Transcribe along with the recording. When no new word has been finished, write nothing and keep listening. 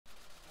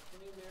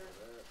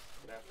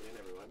Good afternoon,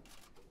 everyone.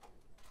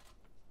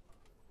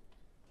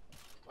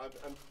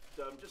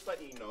 I'm just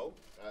letting you know,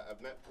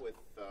 I've met with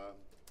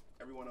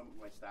every one of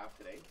my staff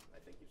today. I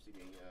think you've seen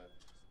me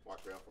walk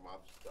around from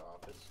office to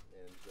office,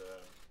 and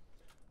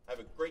I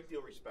have a great deal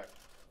of respect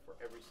for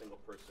every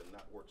single person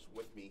that works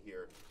with me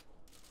here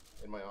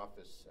in my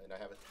office, and I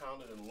have a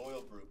talented and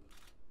loyal group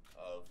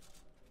of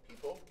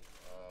people.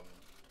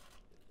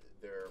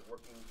 They're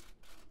working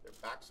their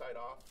backside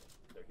off.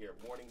 They're here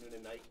morning, noon,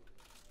 and night,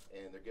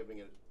 and they're giving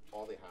it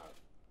all they have.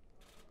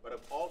 But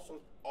I've also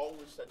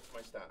always said to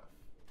my staff,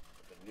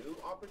 if a new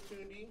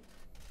opportunity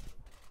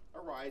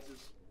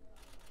arises,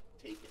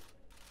 take it.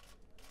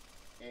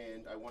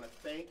 And I want to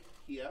thank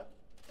Kia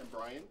and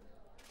Brian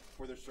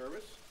for their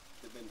service.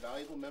 They've been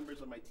valuable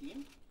members of my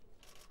team.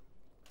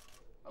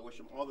 I wish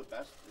them all the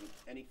best in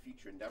any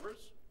future endeavors.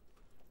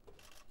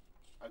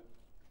 I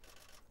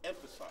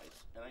emphasize,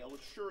 and I'll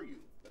assure you,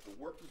 that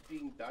the work is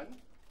being done,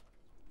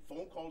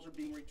 phone calls are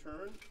being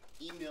returned,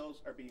 emails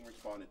are being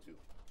responded to.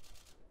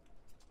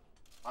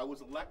 I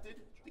was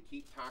elected to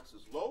keep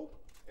taxes low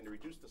and to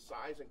reduce the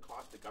size and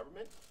cost of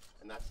government,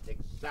 and that's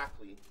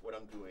exactly what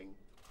I'm doing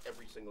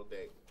every single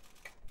day.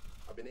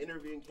 I've been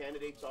interviewing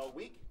candidates all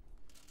week,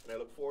 and I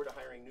look forward to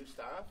hiring new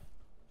staff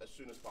as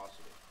soon as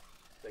possible.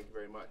 Thank you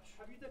very much.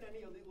 Have you done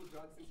any illegal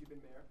drugs since you've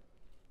been mayor?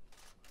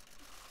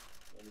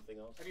 Anything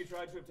else? Have you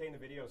tried to obtain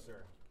the video,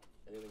 sir?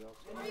 Anything else?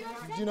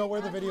 Do you know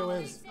where the video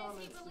is? He says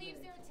he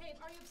believes there's a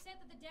tape. Are you upset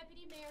that the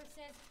deputy mayor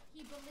says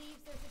he believes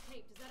there's a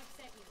tape? Does that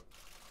upset you?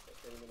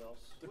 Anything else?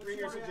 The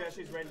Premier suggests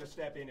she's ready to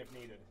step in if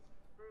needed.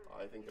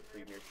 I think the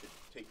Premier should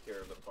take care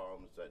of the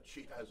problems that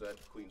she has at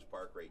Queen's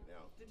Park right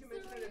now. Did you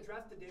mention an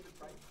address to David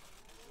Price?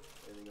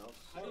 Anything else?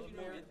 How did you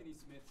know Anthony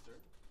Smith, sir?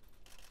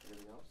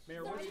 Anything else?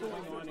 Mayor, what's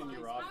going on in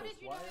your office?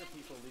 Why are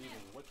people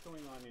leaving? What's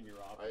going on in your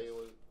office?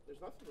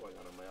 There's nothing going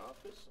on in my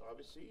office.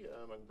 Obviously,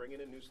 I'm bringing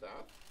in new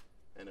staff,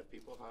 and if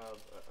people have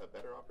a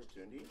better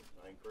opportunity,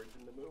 I encourage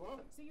them to move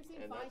on. So you're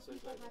saying and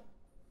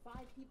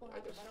five people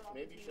have a better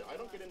opportunity? I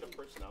don't get into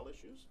personnel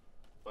issues,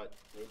 but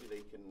maybe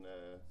they can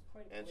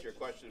answer your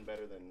question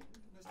better than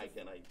I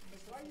can. Why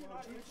are you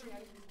not answering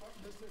any of these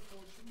questions? Mr.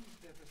 Ford, shouldn't you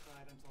step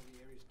aside until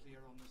the area is clear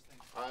on this thing?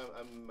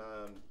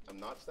 I'm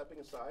not stepping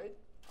aside.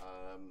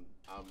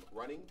 I'm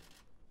running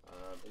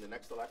in the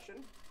next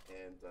election,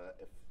 and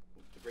if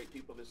the great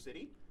people of this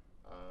city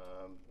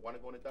want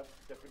to go in a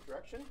different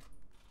direction,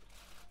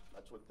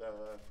 that's what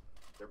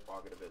their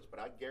prerogative is. But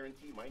I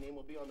guarantee my name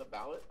will be on the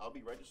ballot. I'll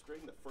be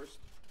registering the first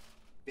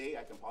day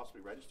I can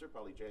possibly register,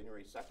 probably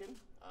January 2nd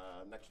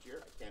next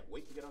year. I can't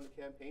wait to get on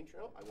the campaign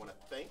trail. I want to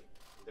thank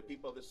the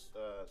people of this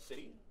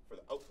city for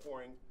the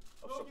outpouring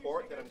of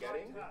support that I'm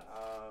getting.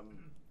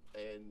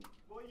 And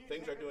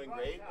things are doing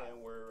great,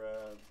 and we're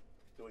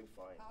doing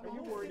fine. Are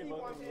you worried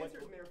about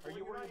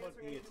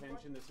the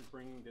attention this is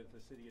bringing to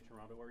the city of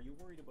Toronto? Are you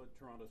worried about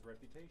Toronto's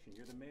reputation?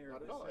 You're the mayor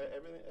of this city.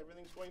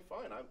 Everything's going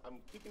fine. I'm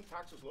keeping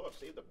taxes low. I've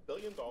saved $1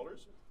 billion.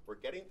 We're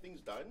getting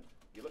things done.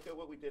 You look at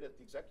what we did at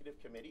the executive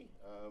committee.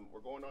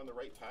 We're going on the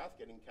right path,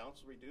 getting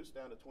council reduced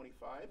down to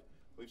 25.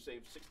 We've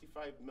saved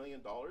 $65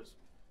 million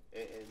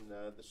in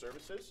the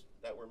services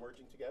that we're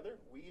merging together.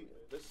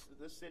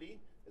 This city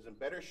is in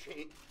better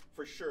shape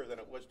for sure than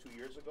it was 2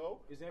 years ago.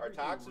 Our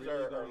taxes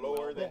really are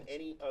lower than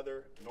any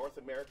other North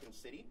American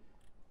city.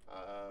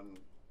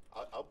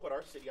 I'll put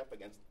our city up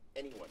against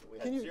anyone. We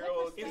had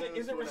zero.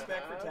 Is it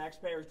respect for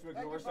taxpayers to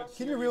ignore such?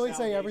 Can you really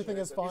say everything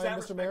is fine,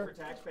 Mr. Mayor? For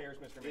taxpayers,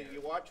 Mr. Mayor.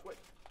 You watch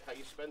how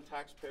you spend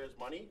taxpayers'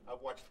 money.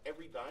 I've watched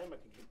every dime. I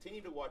can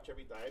continue to watch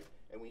every dime.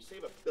 And when you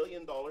save $1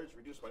 billion,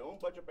 reduce my own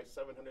budget by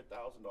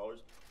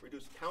 $700,000,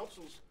 reduce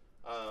council's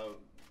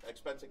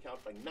expense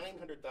account by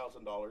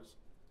 $900,000.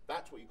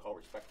 That's what you call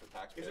respect for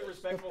taxpayers. Is it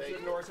respectful to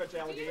ignore such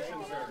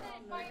allegations, sir?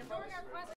 By ignoring our questions.